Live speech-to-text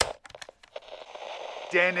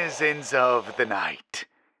denizens of the night,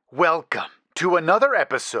 welcome to another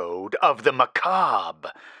episode of the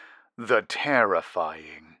macabre, the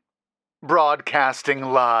terrifying. Broadcasting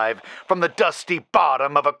live from the dusty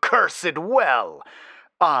bottom of a cursed well,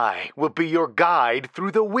 I will be your guide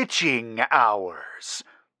through the witching hours.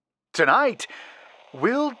 Tonight,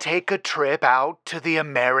 we'll take a trip out to the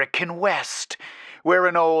American West, where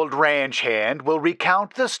an old ranch hand will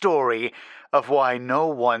recount the story of why no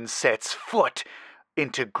one sets foot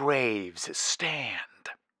into Graves' stand.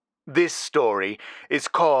 This story is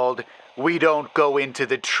called We Don't Go Into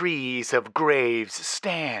the Trees of Graves'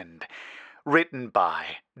 Stand, written by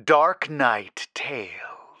Dark Night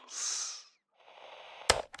Tales.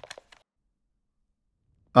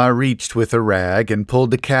 I reached with a rag and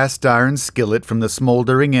pulled the cast iron skillet from the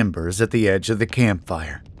smoldering embers at the edge of the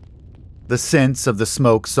campfire. The scents of the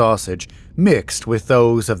smoked sausage mixed with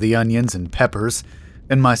those of the onions and peppers,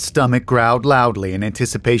 and my stomach growled loudly in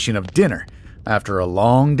anticipation of dinner after a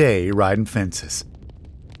long day riding fences.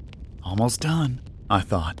 Almost done, I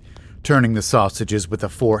thought, turning the sausages with a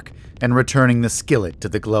fork and returning the skillet to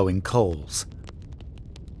the glowing coals.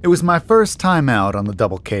 It was my first time out on the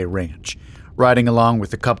Double K Ranch, riding along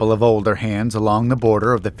with a couple of older hands along the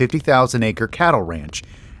border of the 50,000-acre cattle ranch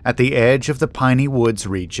at the edge of the Piney Woods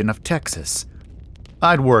region of Texas.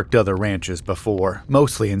 I'd worked other ranches before,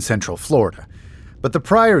 mostly in Central Florida, but the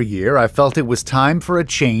prior year I felt it was time for a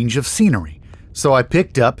change of scenery, so I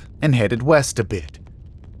picked up and headed west a bit.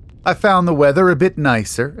 I found the weather a bit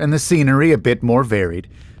nicer and the scenery a bit more varied,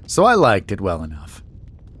 so I liked it well enough.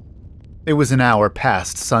 It was an hour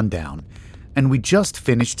past sundown, and we just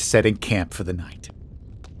finished setting camp for the night.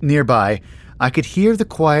 Nearby, I could hear the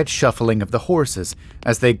quiet shuffling of the horses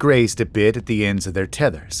as they grazed a bit at the ends of their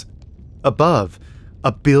tethers. Above,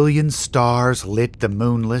 a billion stars lit the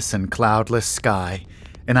moonless and cloudless sky,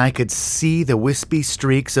 and I could see the wispy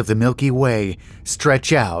streaks of the Milky Way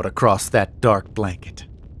stretch out across that dark blanket.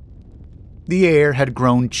 The air had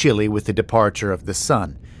grown chilly with the departure of the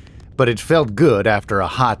sun, but it felt good after a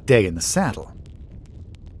hot day in the saddle.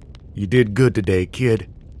 "You did good today, kid,"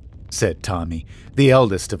 said Tommy, the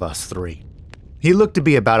eldest of us three. He looked to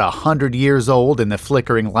be about 100 years old in the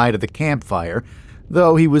flickering light of the campfire,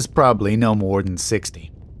 though he was probably no more than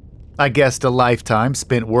 60. I guessed a lifetime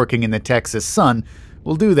spent working in the Texas sun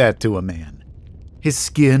will do that to a man. His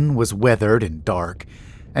skin was weathered and dark,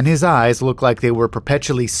 and his eyes looked like they were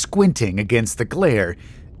perpetually squinting against the glare,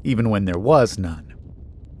 even when there was none.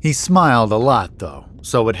 He smiled a lot, though,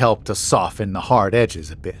 so it helped to soften the hard edges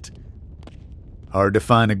a bit. "Hard to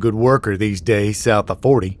find a good worker these days south of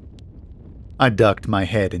 40. I ducked my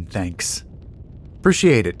head in thanks.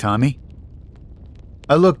 "Appreciate it, Tommy."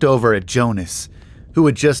 I looked over at Jonas, who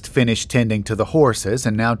had just finished tending to the horses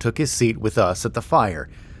and now took his seat with us at the fire,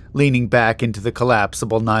 leaning back into the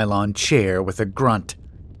collapsible nylon chair with a grunt.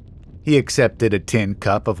 He accepted a tin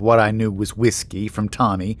cup of what I knew was whiskey from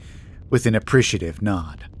Tommy with an appreciative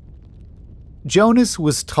nod. Jonas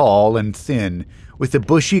was tall and thin, with a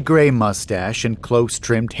bushy gray mustache and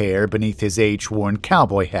close-trimmed hair beneath his age-worn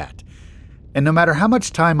cowboy hat, and no matter how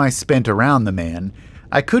much time I spent around the man,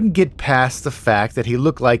 I couldn't get past the fact that he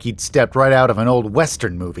looked like he'd stepped right out of an old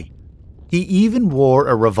Western movie. He even wore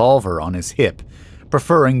a revolver on his hip,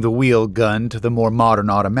 preferring the wheel gun to the more modern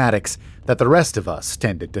automatics that the rest of us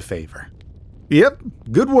tended to favor. "Yep,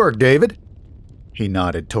 good work, David." He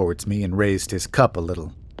nodded towards me and raised his cup a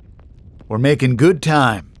little. "We're making good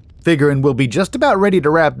time. Figuring we'll be just about ready to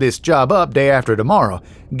wrap this job up day after tomorrow,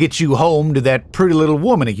 get you home to that pretty little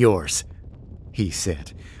woman of yours," he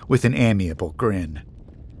said, with an amiable grin.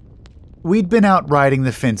 We'd been out riding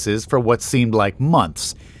the fences for what seemed like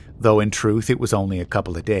months, though in truth it was only a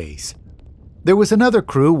couple of days. There was another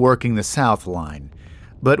crew working the south line,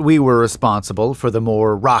 but we were responsible for the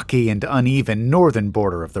more rocky and uneven northern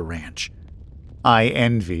border of the ranch. I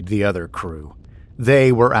envied the other crew.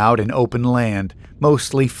 They were out in open land,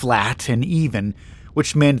 mostly flat and even,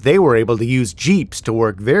 which meant they were able to use jeeps to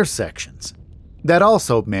work their sections. That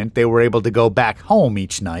also meant they were able to go back home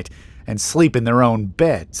each night and sleep in their own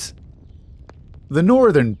beds. The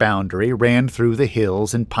northern boundary ran through the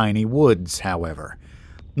hills and piney woods, however,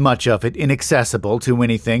 much of it inaccessible to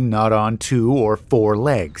anything not on 2 or 4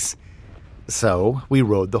 legs. So we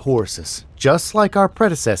rode the horses, just like our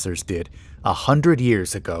predecessors did 100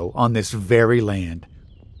 years ago on this very land.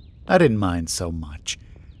 I didn't mind so much.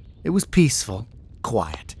 It was peaceful,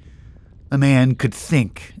 quiet. A man could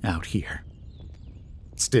think out here.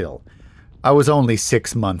 Still, I was only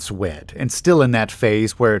 6 months wed, and still in that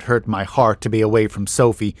phase where it hurt my heart to be away from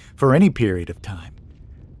Sophie for any period of time.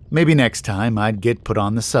 Maybe next time I'd get put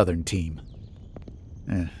on the Southern team.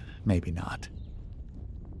 Maybe not.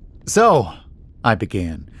 So, I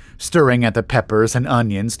began, stirring at the peppers and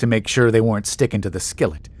onions to make sure they weren't sticking to the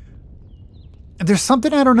skillet. There's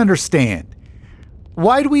something I don't understand.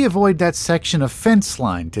 Why do we avoid that section of fence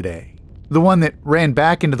line today? The one that ran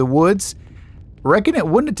back into the woods? Reckon it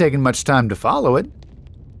wouldn't have taken much time to follow it.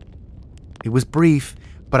 It was brief,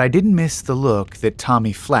 but I didn't miss the look that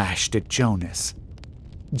Tommy flashed at Jonas.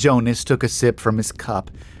 Jonas took a sip from his cup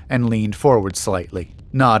and leaned forward slightly,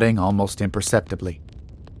 nodding almost imperceptibly.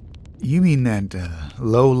 You mean that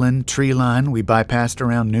lowland tree line we bypassed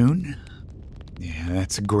around noon? Yeah,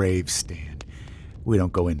 that's a grave stand. We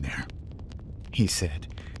don't go in there, he said,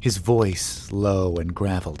 his voice low and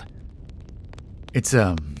graveled. It's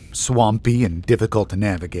swampy and difficult to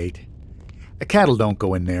navigate. Cattle don't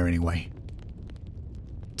go in there anyway.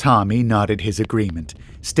 Tommy nodded his agreement,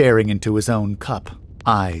 staring into his own cup,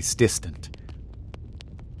 eyes distant.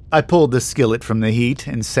 I pulled the skillet from the heat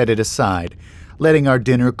and set it aside, letting our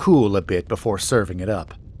dinner cool a bit before serving it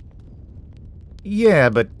up. Yeah,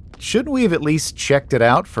 but shouldn't we have at least checked it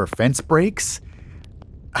out for fence breaks?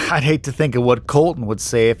 I'd hate to think of what Colton would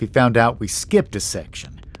say if he found out we skipped a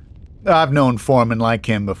section. I've known foremen like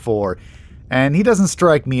him before, and he doesn't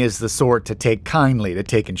strike me as the sort to take kindly to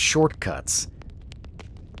taking shortcuts.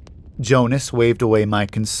 Jonas waved away my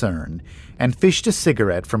concern and fished a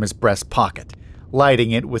cigarette from his breast pocket, lighting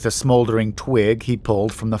it with a smoldering twig he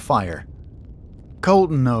pulled from the fire.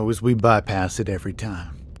 Colton knows we bypass it every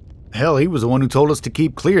time. Hell, he was the one who told us to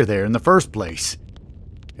keep clear there in the first place.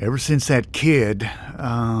 Ever since that kid,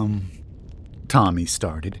 Tommy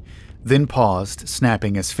started, then paused,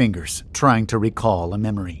 snapping his fingers, trying to recall a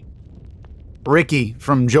memory. Ricky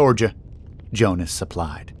from Georgia, Jonas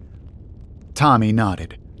supplied. Tommy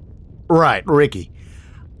nodded. Right, Ricky.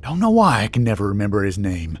 Don't know why I can never remember his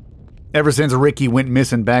name. Ever since Ricky went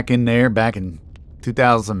missing back in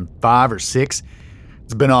 2005 or 6,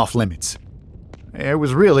 it's been off limits. It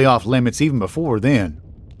was really off limits even before then,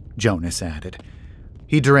 Jonas added.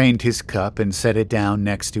 He drained his cup and set it down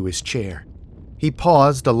next to his chair. He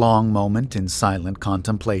paused a long moment in silent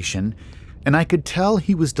contemplation, and I could tell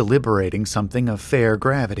he was deliberating something of fair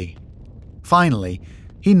gravity. Finally,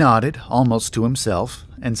 he nodded, almost to himself,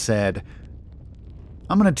 and said,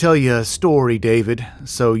 I'm going to tell you a story, David,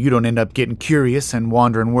 so you don't end up getting curious and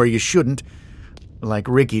wandering where you shouldn't, like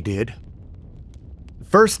Ricky did.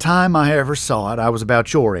 First time I ever saw it, I was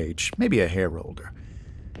about your age, maybe a hair older.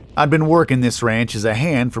 I'd been working this ranch as a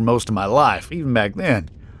hand for most of my life, even back then.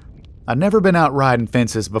 I'd never been out riding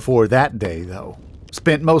fences before that day, though.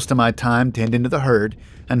 Spent most of my time tending to the herd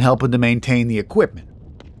and helping to maintain the equipment.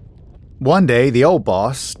 One day, the old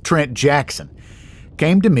boss, Trent Jackson,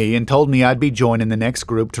 came to me and told me I'd be joining the next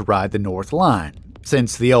group to ride the North Line,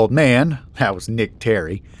 since the old man, that was Nick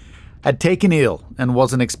Terry, had taken ill and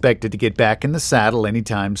wasn't expected to get back in the saddle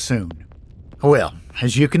anytime soon. Well,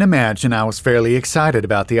 as you can imagine, I was fairly excited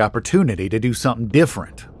about the opportunity to do something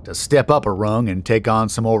different, to step up a rung and take on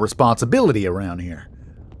some more responsibility around here.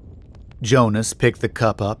 Jonas picked the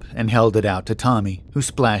cup up and held it out to Tommy, who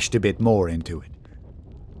splashed a bit more into it.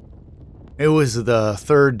 It was the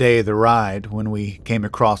third day of the ride when we came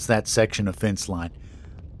across that section of fence line,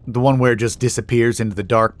 the one where it just disappears into the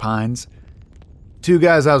dark pines. Two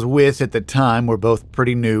guys I was with at the time were both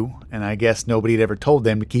pretty new, and I guess nobody had ever told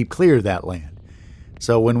them to keep clear of that land.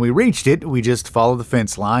 So when we reached it, we just followed the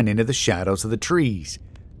fence line into the shadows of the trees.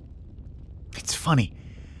 It's funny.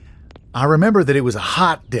 I remember that it was a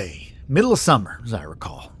hot day, middle of summer, as I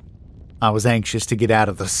recall. I was anxious to get out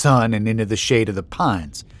of the sun and into the shade of the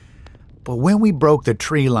pines. But when we broke the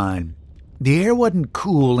tree line, the air wasn't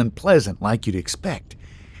cool and pleasant like you'd expect.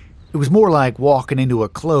 It was more like walking into a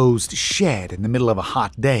closed shed in the middle of a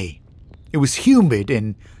hot day. It was humid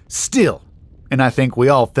and still, and I think we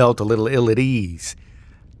all felt a little ill at ease.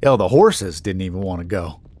 Hell, the horses didn't even want to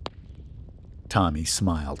go. Tommy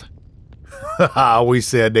smiled. We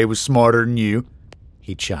said they was smarter than you,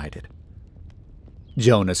 he chided.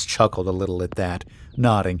 Jonas chuckled a little at that,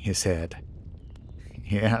 nodding his head.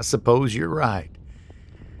 Yeah, I suppose you're right.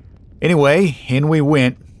 Anyway, in we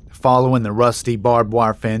went, following the rusty barbed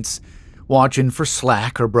wire fence, watching for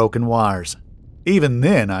slack or broken wires. Even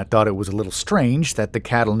then, I thought it was a little strange that the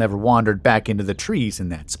cattle never wandered back into the trees in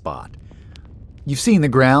that spot. You've seen the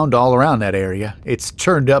ground all around that area. It's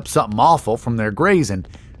churned up something awful from their grazing,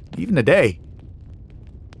 even today.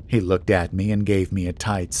 He looked at me and gave me a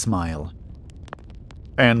tight smile.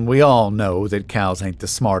 And we all know that cows ain't the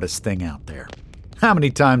smartest thing out there. How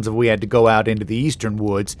many times have we had to go out into the eastern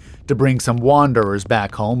woods to bring some wanderers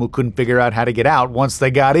back home who couldn't figure out how to get out once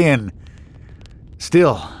they got in?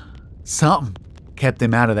 Still, something kept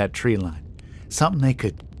them out of that tree line. Something they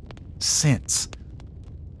could sense.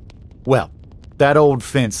 Well, that old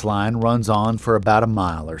fence line runs on for about a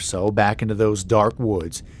mile or so back into those dark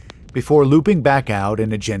woods before looping back out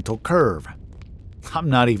in a gentle curve. I'm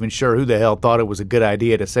not even sure who the hell thought it was a good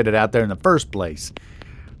idea to set it out there in the first place.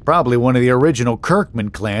 Probably one of the original Kirkman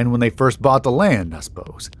clan when they first bought the land, I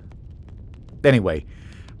suppose. Anyway,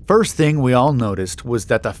 first thing we all noticed was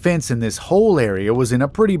that the fence in this whole area was in a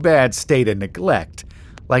pretty bad state of neglect,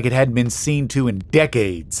 like it hadn't been seen to in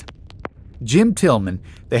decades. Jim Tillman,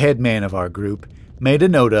 the head man of our group, made a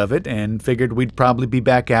note of it and figured we'd probably be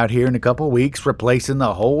back out here in a couple weeks replacing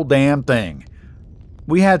the whole damn thing.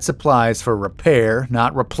 We had supplies for repair,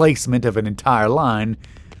 not replacement of an entire line,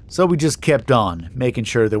 so we just kept on, making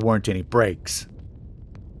sure there weren't any breaks.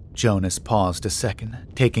 Jonas paused a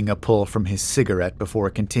second, taking a pull from his cigarette before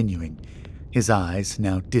continuing, his eyes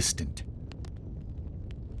now distant.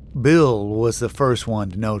 Bill was the first one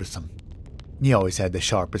to notice them. He always had the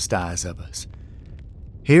sharpest eyes of us.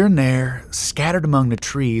 Here and there, scattered among the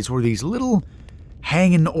trees, were these little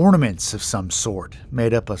hanging ornaments of some sort,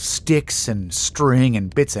 made up of sticks and string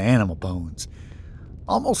and bits of animal bones.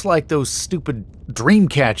 Almost like those stupid dream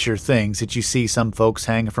catcher things that you see some folks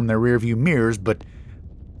hanging from their rearview mirrors, but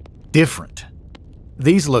different.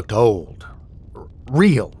 These looked old.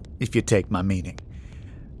 Real, if you take my meaning.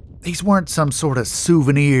 These weren't some sort of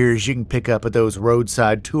souvenirs you can pick up at those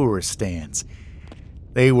roadside tourist stands.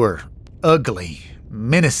 They were ugly,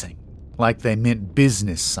 menacing, like they meant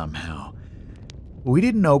business somehow. We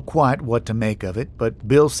didn't know quite what to make of it, but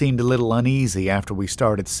Bill seemed a little uneasy after we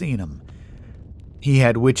started seeing them. He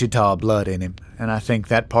had Wichita blood in him, and I think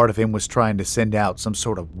that part of him was trying to send out some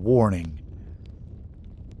sort of warning.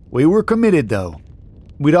 We were committed, though.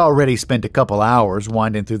 We'd already spent a couple hours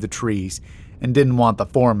winding through the trees, and didn't want the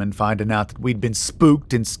foreman finding out that we'd been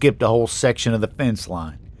spooked and skipped a whole section of the fence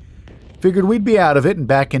line. Figured we'd be out of it and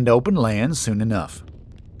back into open land soon enough.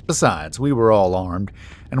 Besides, we were all armed,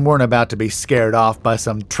 and weren't about to be scared off by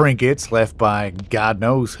some trinkets left by God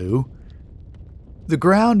knows who. The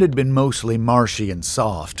ground had been mostly marshy and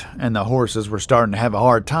soft, and the horses were starting to have a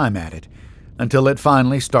hard time at it, until it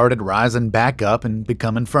finally started rising back up and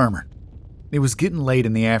becoming firmer. It was getting late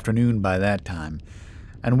in the afternoon by that time,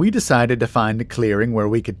 and we decided to find a clearing where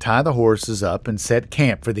we could tie the horses up and set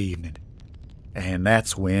camp for the evening. And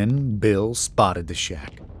that's when Bill spotted the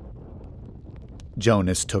shack.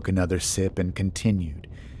 Jonas took another sip and continued,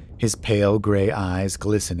 his pale gray eyes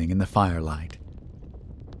glistening in the firelight.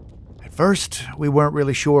 At first, we weren't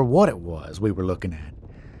really sure what it was we were looking at.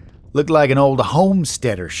 Looked like an old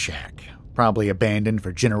homesteader shack, probably abandoned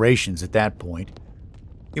for generations at that point.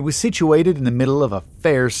 It was situated in the middle of a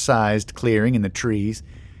fair-sized clearing in the trees,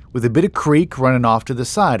 with a bit of creek running off to the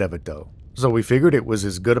side of it, though, so we figured it was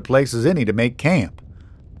as good a place as any to make camp.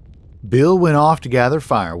 Bill went off to gather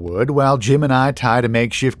firewood, while Jim and I tied a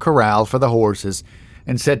makeshift corral for the horses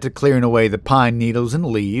and set to clearing away the pine needles and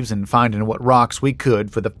leaves and finding what rocks we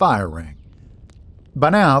could for the fire ring. By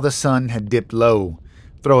now, the sun had dipped low,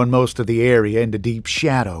 throwing most of the area into deep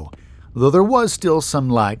shadow, though there was still some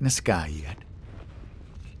light in the sky yet.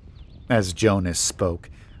 As Jonas spoke,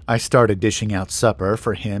 I started dishing out supper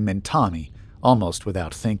for him and Tommy, almost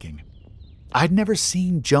without thinking. I'd never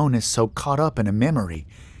seen Jonas so caught up in a memory,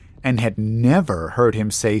 and had never heard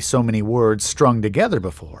him say so many words strung together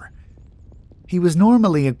before. He was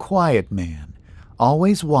normally a quiet man,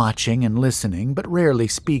 always watching and listening, but rarely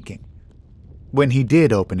speaking. When he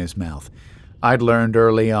did open his mouth, I'd learned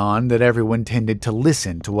early on that everyone tended to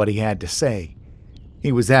listen to what he had to say.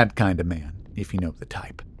 He was that kind of man, if you know the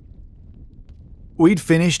type. We'd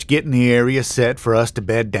finished getting the area set for us to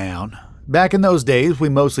bed down. Back in those days, we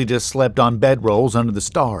mostly just slept on bedrolls under the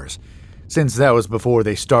stars, since that was before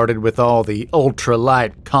they started with all the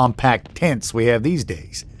ultra-light, compact tents we have these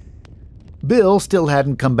days. Bill still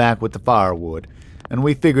hadn't come back with the firewood, and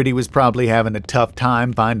we figured he was probably having a tough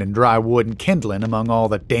time finding dry wood and kindling among all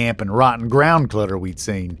the damp and rotten ground clutter we'd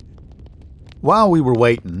seen. While we were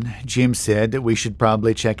waiting, Jim said that we should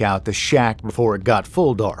probably check out the shack before it got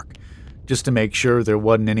full dark, just to make sure there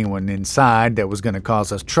wasn't anyone inside that was going to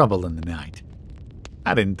cause us trouble in the night.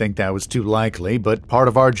 I didn't think that was too likely, but part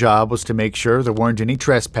of our job was to make sure there weren't any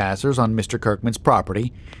trespassers on Mr. Kirkman's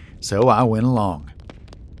property, so I went along.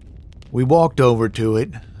 We walked over to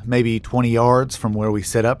it, maybe 20 yards from where we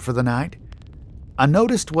set up for the night. I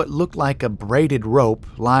noticed what looked like a braided rope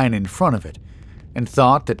lying in front of it, and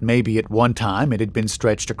thought that maybe at one time it had been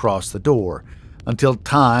stretched across the door, until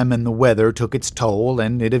time and the weather took its toll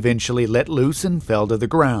and it eventually let loose and fell to the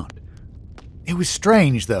ground. It was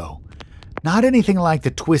strange, though. Not anything like the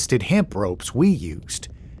twisted hemp ropes we used.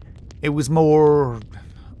 It was more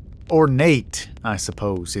ornate, I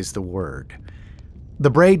suppose is the word. The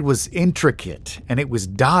braid was intricate, and it was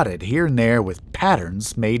dotted here and there with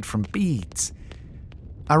patterns made from beads.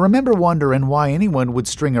 I remember wondering why anyone would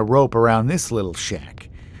string a rope around this little shack,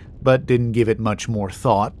 but didn't give it much more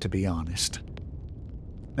thought, to be honest.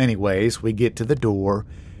 Anyways, we get to the door,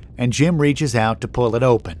 and Jim reaches out to pull it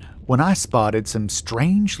open when I spotted some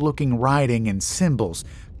strange-looking writing and symbols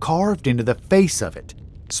carved into the face of it,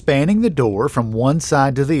 spanning the door from one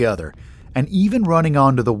side to the other, and even running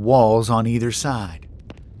onto the walls on either side.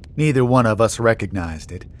 Neither one of us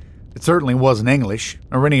recognized it. It certainly wasn't English,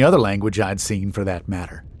 or any other language I'd seen for that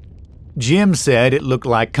matter. Jim said it looked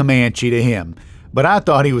like Comanche to him, but I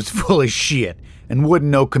thought he was full of shit and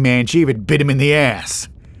wouldn't know Comanche if it bit him in the ass.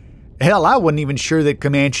 Hell, I wasn't even sure that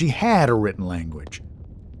Comanche had a written language.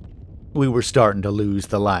 We were starting to lose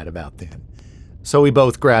the light about then, so we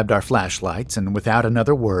both grabbed our flashlights, and without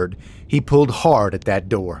another word, he pulled hard at that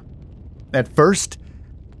door. At first,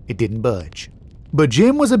 it didn't budge. But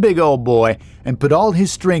Jim was a big old boy and put all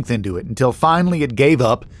his strength into it until finally it gave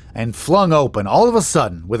up and flung open all of a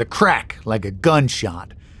sudden with a crack like a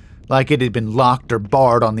gunshot, like it had been locked or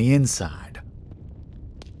barred on the inside.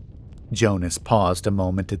 Jonas paused a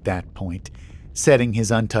moment at that point, setting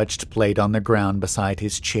his untouched plate on the ground beside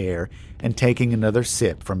his chair and taking another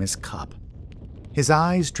sip from his cup. His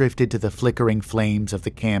eyes drifted to the flickering flames of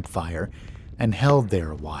the campfire and held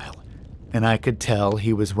there a while, and I could tell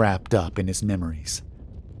he was wrapped up in his memories.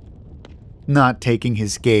 Not taking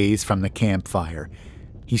his gaze from the campfire,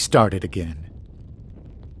 he started again.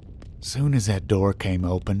 Soon as that door came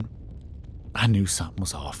open, I knew something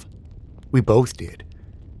was off. We both did.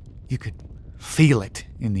 You could feel it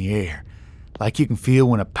in the air, like you can feel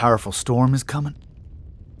when a powerful storm is coming.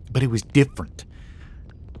 But it was different.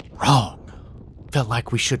 Wrong. Felt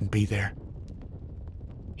like we shouldn't be there.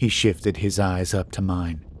 He shifted his eyes up to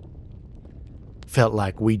mine. Felt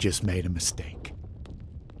like we just made a mistake.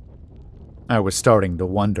 I was starting to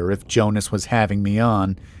wonder if Jonas was having me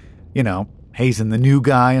on, hazing the new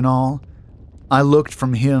guy and all. I looked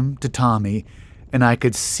from him to Tommy, and I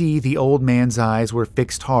could see the old man's eyes were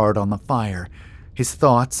fixed hard on the fire, his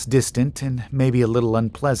thoughts distant and maybe a little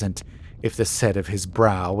unpleasant, if the set of his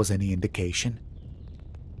brow was any indication.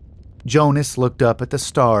 Jonas looked up at the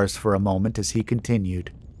stars for a moment as he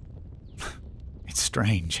continued. It's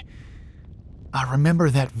strange. I remember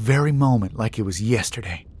that very moment like it was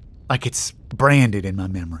yesterday, like it's branded in my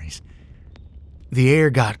memories. The air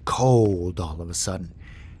got cold all of a sudden,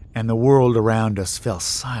 and the world around us fell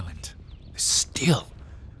silent, still.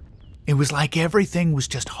 It was like everything was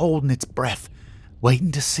just holding its breath,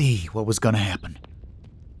 waiting to see what was going to happen.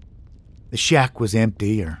 The shack was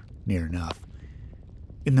empty, or near enough.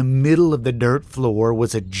 In the middle of the dirt floor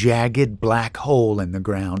was a jagged black hole in the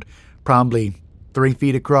ground, probably 3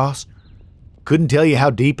 feet across. Couldn't tell you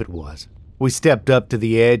how deep it was. We stepped up to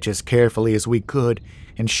the edge as carefully as we could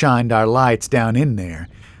and shined our lights down in there,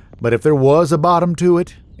 but if there was a bottom to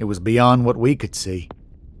it, it was beyond what we could see.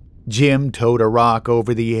 Jim towed a rock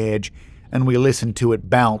over the edge, and we listened to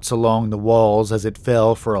it bounce along the walls as it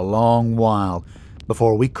fell for a long while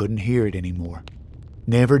before we couldn't hear it anymore.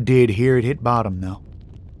 Never did hear it hit bottom, though.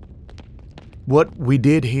 What we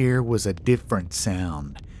did hear was a different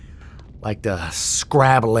sound, like the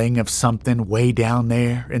scrabbling of something way down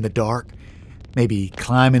there in the dark, maybe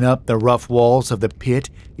climbing up the rough walls of the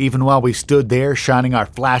pit, even while we stood there shining our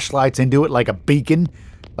flashlights into it like a beacon,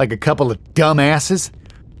 like a couple of dumbasses.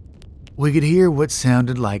 We could hear what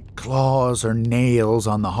sounded like claws or nails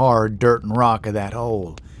on the hard dirt and rock of that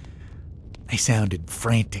hole. They sounded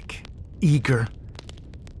frantic, eager,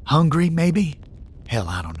 hungry maybe? Hell,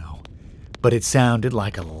 I don't know. But it sounded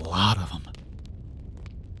like a lot of them.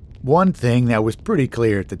 One thing that was pretty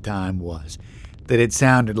clear at the time was that it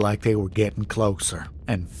sounded like they were getting closer,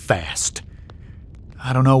 and fast.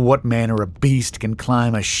 I don't know what man or a beast can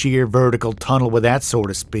climb a sheer vertical tunnel with that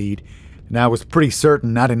sort of speed, and I was pretty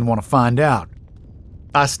certain I didn't want to find out.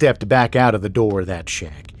 I stepped back out of the door of that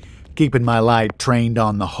shack, keeping my light trained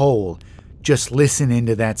on the hole, just listening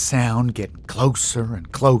to that sound getting closer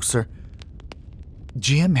and closer.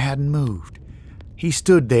 Jim hadn't moved. He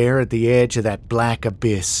stood there at the edge of that black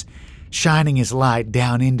abyss, shining his light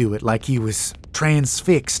down into it like he was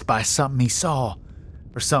transfixed by something he saw,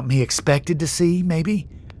 or something he expected to see, maybe.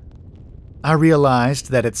 I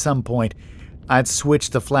realized that at some point I'd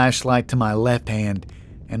switched the flashlight to my left hand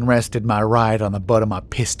and rested my right on the butt of my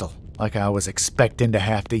pistol, like I was expecting to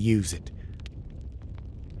have to use it.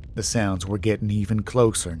 The sounds were getting even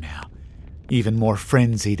closer now, even more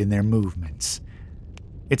frenzied in their movements.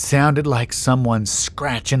 It sounded like someone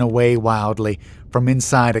scratching away wildly from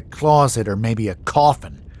inside a closet or maybe a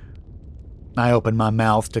coffin. I opened my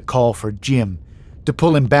mouth to call for Jim, to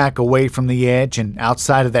pull him back away from the edge and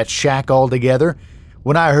outside of that shack altogether,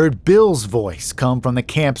 when I heard Bill's voice come from the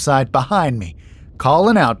campsite behind me,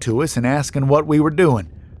 calling out to us and asking what we were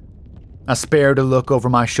doing. I spared a look over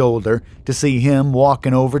my shoulder to see him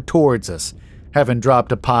walking over towards us, having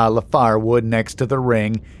dropped a pile of firewood next to the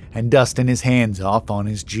ring and dusting his hands off on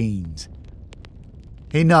his jeans.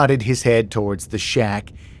 He nodded his head towards the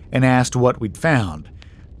shack and asked what we'd found,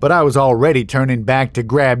 but I was already turning back to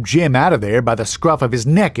grab Jim out of there by the scruff of his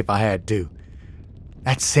neck if I had to.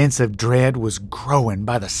 That sense of dread was growing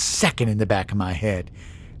by the second in the back of my head,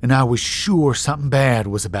 and I was sure something bad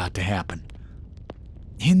was about to happen.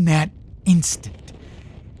 In that instant,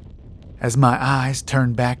 as my eyes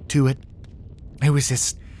turned back to it, there was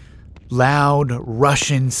this loud,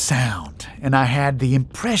 rushing sound, and I had the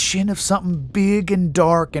impression of something big and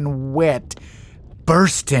dark and wet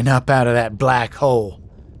bursting up out of that black hole.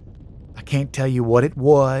 I can't tell you what it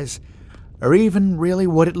was, or even really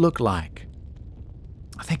what it looked like.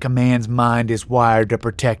 I think a man's mind is wired to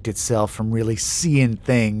protect itself from really seeing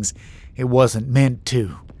things it wasn't meant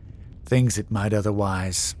to, things that might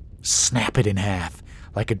otherwise snap it in half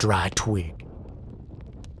like a dry twig.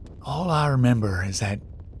 All I remember is that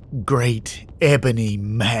great ebony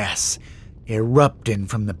mass erupting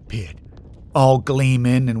from the pit, all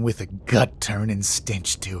gleaming and with a gut-turning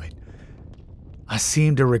stench to it. I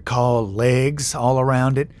seem to recall legs all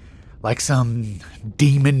around it, like some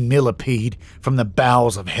demon millipede from the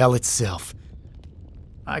bowels of hell itself.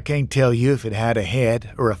 I can't tell you if it had a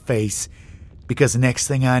head or a face, because the next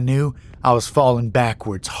thing I knew, I was falling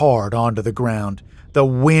backwards hard onto the ground, the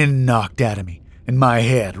wind knocked out of me, and my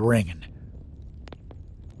head ringing.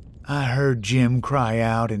 I heard Jim cry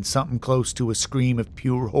out in something close to a scream of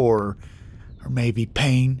pure horror, or maybe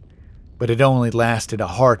pain, but it only lasted a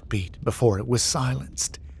heartbeat before it was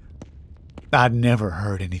silenced. I'd never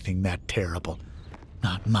heard anything that terrible,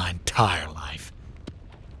 not in my entire life.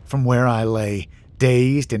 From where I lay,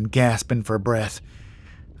 dazed and gasping for breath,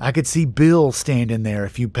 I could see Bill standing there a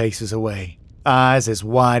few paces away, eyes as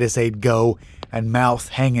wide as they'd go and mouth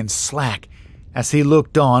hanging slack as he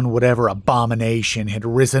looked on whatever abomination had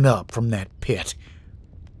risen up from that pit.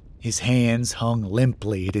 His hands hung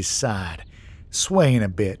limply at his side, swaying a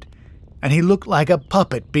bit, and he looked like a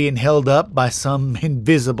puppet being held up by some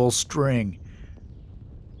invisible string.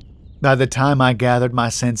 By the time I gathered my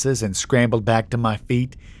senses and scrambled back to my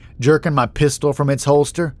feet, jerking my pistol from its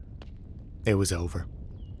holster, it was over.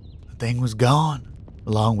 The thing was gone,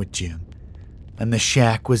 along with Jim, and the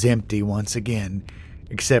shack was empty once again,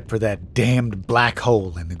 except for that damned black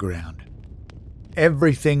hole in the ground.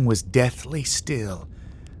 Everything was deathly still.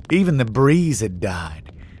 Even the breeze had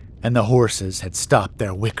died, and the horses had stopped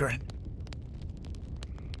their whickering.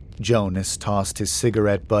 Jonas tossed his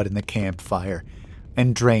cigarette butt in the campfire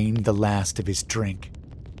and drained the last of his drink.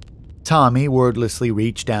 Tommy wordlessly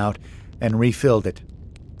reached out and refilled it.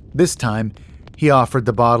 This time, he offered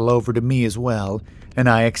the bottle over to me as well, and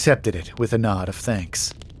I accepted it with a nod of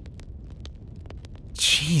thanks.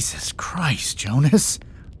 Jesus Christ, Jonas,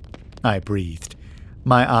 I breathed,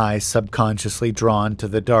 my eyes subconsciously drawn to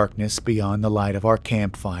the darkness beyond the light of our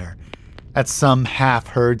campfire, at some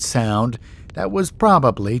half-heard sound that was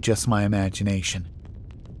probably just my imagination.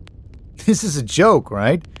 This is a joke,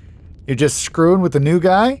 right? You're just screwing with the new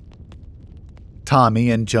guy?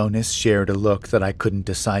 Tommy and Jonas shared a look that I couldn't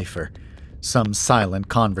decipher, some silent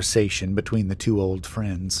conversation between the two old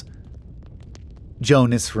friends.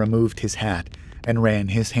 Jonas removed his hat and ran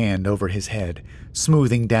his hand over his head,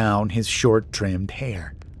 smoothing down his short-trimmed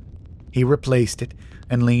hair. He replaced it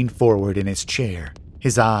and leaned forward in his chair,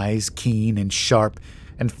 his eyes keen and sharp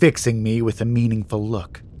and fixing me with a meaningful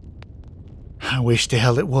look. I wish to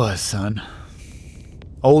hell it was, son.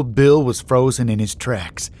 Old Bill was frozen in his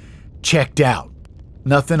tracks, checked out.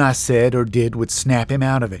 Nothing I said or did would snap him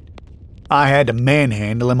out of it. I had to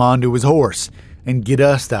manhandle him onto his horse and get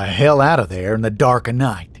us the hell out of there in the dark of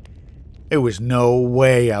night. There was no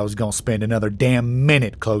way I was going to spend another damn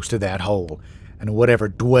minute close to that hole and whatever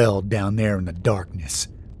dwelled down there in the darkness.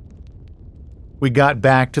 We got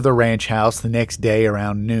back to the ranch house the next day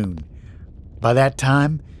around noon. By that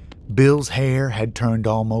time, Bill's hair had turned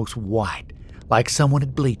almost white, like someone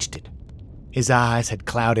had bleached it. His eyes had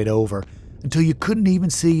clouded over until you couldn't even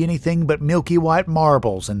see anything but milky white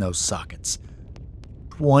marbles in those sockets.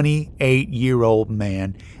 28-year-old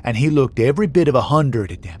man, and he looked every bit of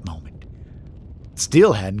 100 at that moment.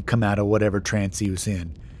 Still hadn't come out of whatever trance he was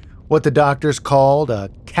in, what the doctors called a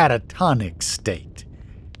catatonic state.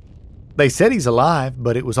 They said he's alive,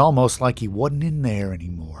 but it was almost like he wasn't in there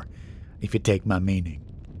anymore, if you take my meaning.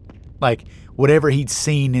 Like whatever he'd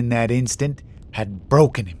seen in that instant had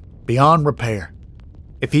broken him beyond repair.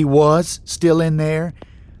 If he was still in there,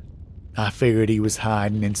 I figured he was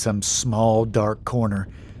hiding in some small dark corner,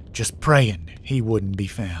 just praying he wouldn't be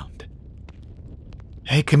found.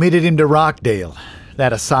 They committed him to Rockdale,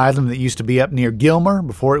 that asylum that used to be up near Gilmer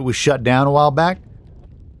before it was shut down a while back.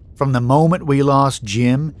 From the moment we lost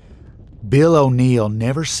Jim, Bill O'Neill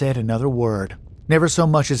never said another word, never so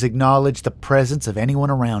much as acknowledged the presence of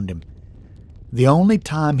anyone around him. The only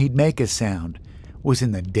time he'd make a sound was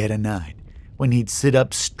in the dead of night, when he'd sit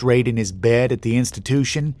up straight in his bed at the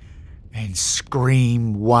institution and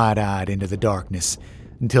scream wide-eyed into the darkness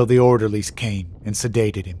until the orderlies came and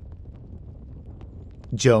sedated him.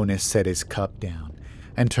 Jonas set his cup down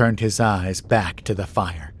and turned his eyes back to the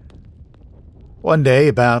fire. One day,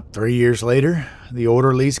 about 3 years later, the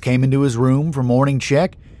orderlies came into his room for morning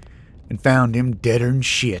check and found him deader'n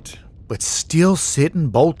shit, but still sitting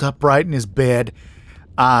bolt upright in his bed,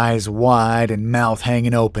 eyes wide and mouth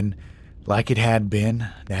hanging open, like it had been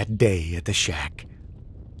that day at the shack.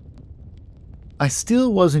 I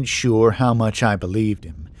still wasn't sure how much I believed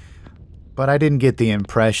him, but I didn't get the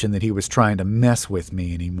impression that he was trying to mess with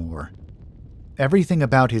me anymore. Everything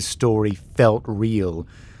about his story felt real,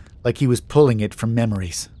 like he was pulling it from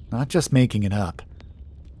memories, not just making it up.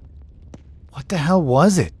 "What the hell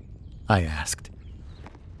was it?" I asked.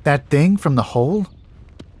 "That thing from the hole?"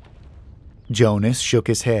 Jonas shook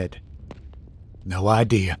his head. "No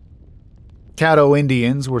idea. Caddo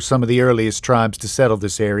Indians were some of the earliest tribes to settle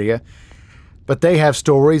this area, but they have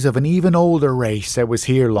stories of an even older race that was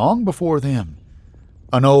here long before them.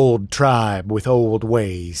 An old tribe with old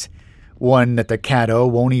ways, one that the Caddo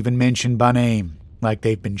won't even mention by name, like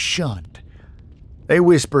they've been shunned. They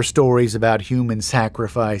whisper stories about human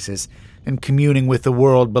sacrifices and communing with the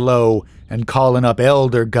world below and calling up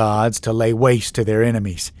elder gods to lay waste to their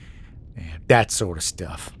enemies. That sort of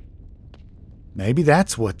stuff. Maybe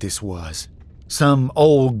that's what this was. Some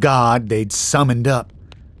old god they'd summoned up.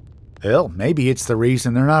 Hell, maybe it's the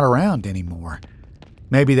reason they're not around anymore.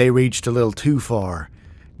 Maybe they reached a little too far,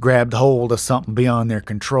 grabbed hold of something beyond their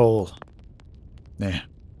control.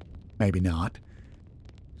 Maybe not.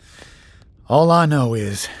 All I know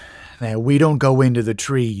is that we don't go into the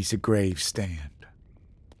trees at Graves stand.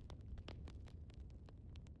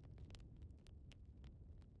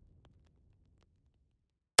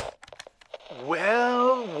 Well.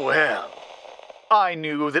 I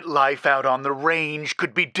knew that life out on the range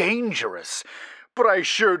could be dangerous, but I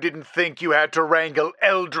sure didn't think you had to wrangle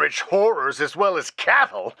eldritch horrors as well as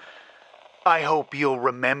cattle. I hope you'll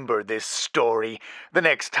remember this story the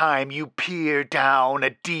next time you peer down a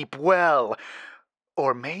deep well,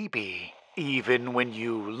 or maybe even when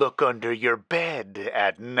you look under your bed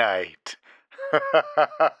at night.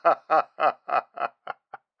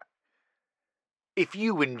 If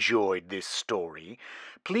you enjoyed this story,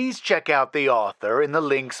 please check out the author in the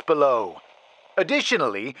links below.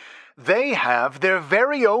 Additionally, they have their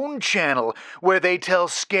very own channel where they tell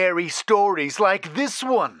scary stories like this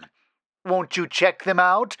one. Won't you check them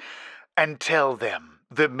out and tell them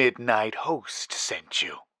the Midnight Host sent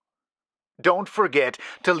you? Don't forget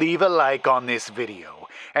to leave a like on this video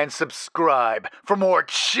and subscribe for more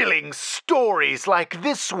chilling stories like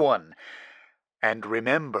this one. And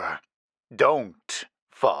remember, don't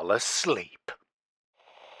fall asleep.